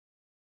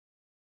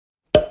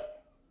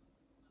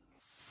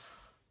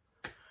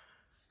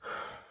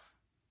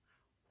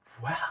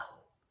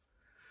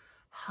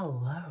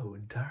Hello,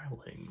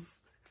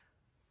 darlings.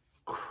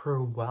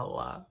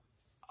 Cruella.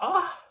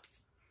 Ah!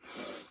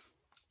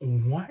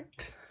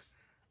 What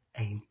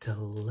a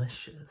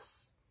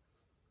delicious,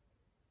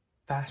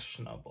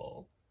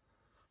 fashionable,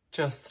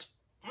 just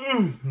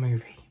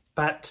movie.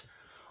 But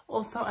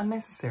also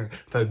unnecessary,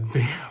 but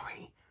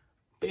very,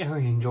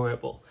 very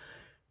enjoyable.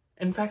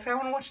 In fact, I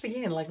want to watch it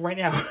again, like right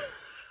now.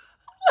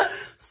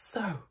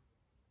 So,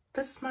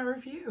 this is my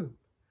review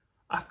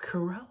of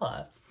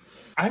Cruella.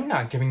 I'm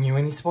not giving you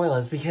any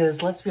spoilers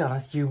because, let's be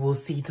honest, you will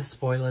see the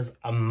spoilers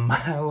a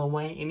mile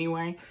away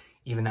anyway.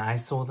 Even I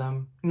saw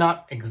them.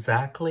 Not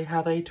exactly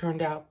how they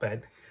turned out,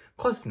 but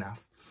close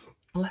enough.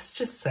 Let's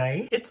just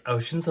say it's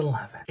Ocean's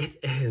 11. It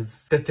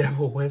is The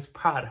Devil Wears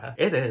Prada.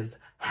 It is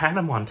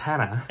Hannah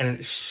Montana. And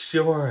it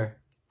sure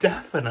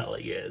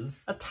definitely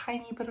is a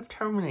tiny bit of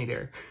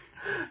Terminator.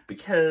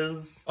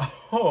 Because,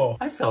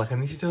 I feel like I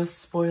need to do a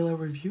spoiler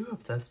review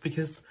of this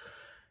because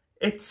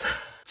it's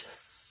just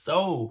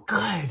so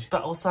good.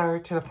 But also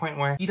to the point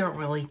where you don't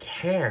really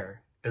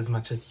care as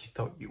much as you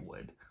thought you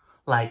would.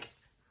 Like,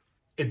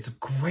 it's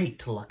great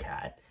to look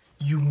at.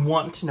 You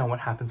want to know what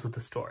happens with the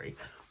story.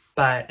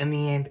 But in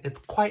the end, it's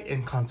quite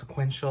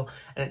inconsequential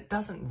and it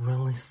doesn't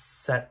really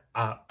set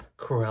up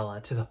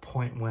Cruella to the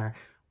point where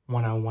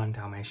 101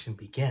 Dalmatian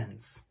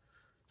begins.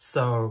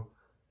 So,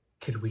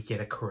 could we get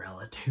a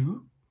Cruella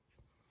 2?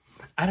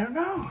 I don't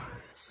know.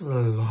 This was a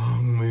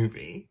long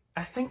movie.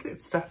 I think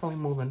it's definitely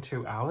more than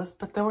 2 hours,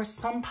 but there were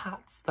some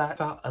parts that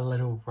felt a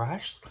little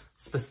rushed,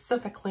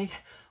 specifically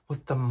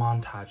with the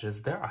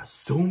montages. There are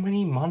so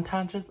many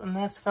montages in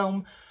this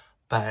film,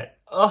 but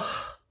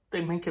they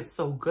make it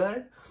so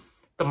good.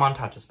 The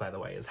montages, by the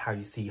way, is how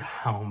you see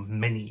how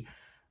many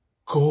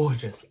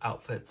gorgeous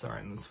outfits are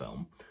in this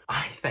film.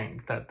 I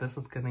think that this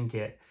is gonna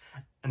get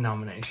a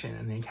nomination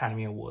in the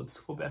Academy Awards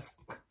for Best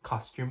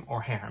Costume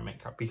or Hair and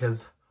Makeup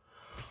because,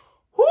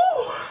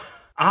 whoo,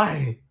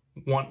 I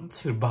want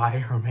to buy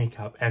her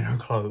makeup and her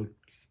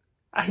clothes.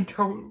 I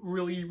don't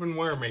really even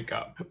wear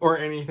makeup or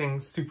anything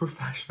super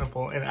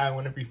fashionable and I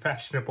want to be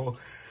fashionable.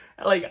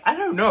 Like, I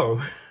don't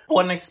know.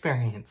 What an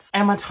experience.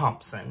 Emma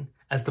Thompson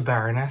as the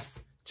Baroness,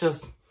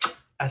 just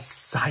a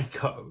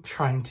psycho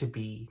trying to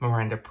be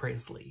Miranda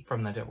Priestley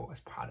from The Devil Wears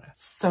Prada.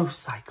 So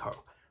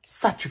psycho.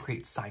 Such a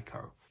great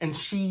psycho. And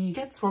she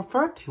gets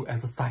referred to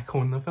as a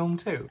psycho in the film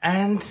too.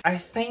 And I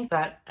think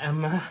that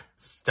Emma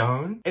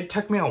Stone, it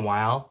took me a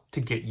while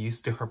to get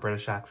used to her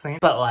British accent,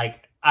 but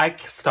like, I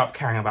stopped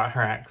caring about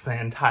her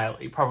accent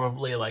entirely,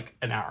 probably like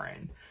an hour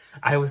in.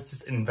 I was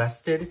just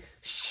invested.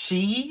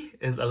 She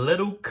is a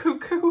little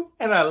cuckoo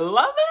and I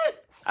love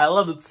it. I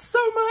love it so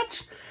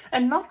much.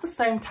 And not the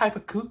same type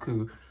of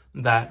cuckoo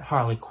that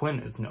Harley Quinn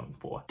is known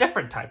for.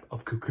 Different type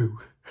of cuckoo.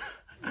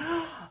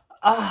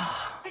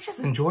 I just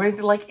enjoyed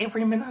like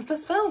every minute of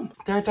this film.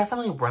 There are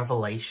definitely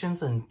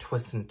revelations and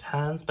twists and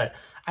turns, but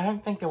I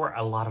don't think there were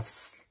a lot of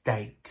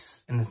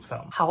stakes in this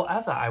film.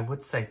 However, I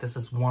would say this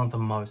is one of the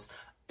most,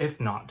 if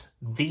not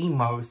the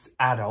most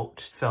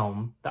adult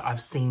film that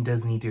I've seen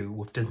Disney do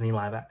with Disney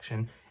live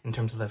action in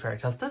terms of their fairy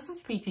tales. This is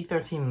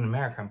PG-13 in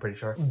America, I'm pretty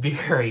sure.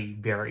 Very,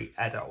 very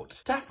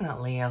adult.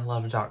 Definitely a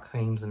lot of dark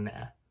themes in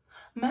there.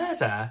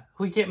 Murder.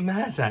 We get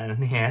murder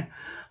in here.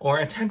 Or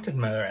attempted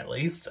murder at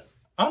least.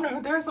 Oh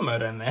no, there is a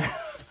murder in there.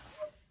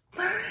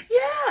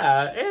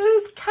 Yeah, it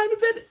is kind of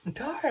a bit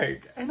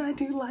dark and I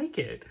do like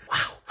it.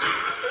 Wow.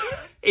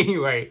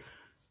 Anyway,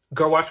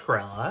 go watch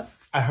Cruella.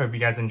 I hope you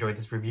guys enjoyed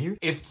this review.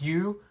 If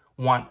you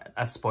want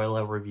a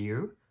spoiler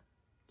review,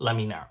 let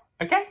me know,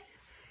 okay?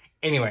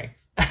 Anyway,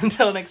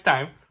 until next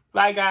time,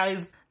 bye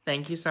guys.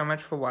 Thank you so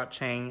much for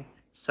watching.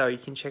 So you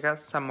can check out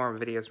some more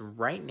videos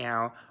right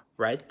now,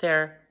 right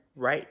there.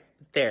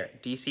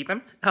 Do you see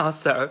them?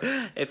 Also,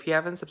 if you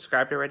haven't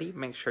subscribed already,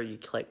 make sure you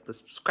click the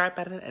subscribe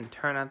button and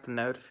turn on the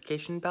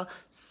notification bell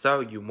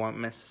so you won't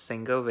miss a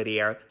single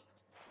video.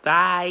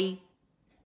 Bye!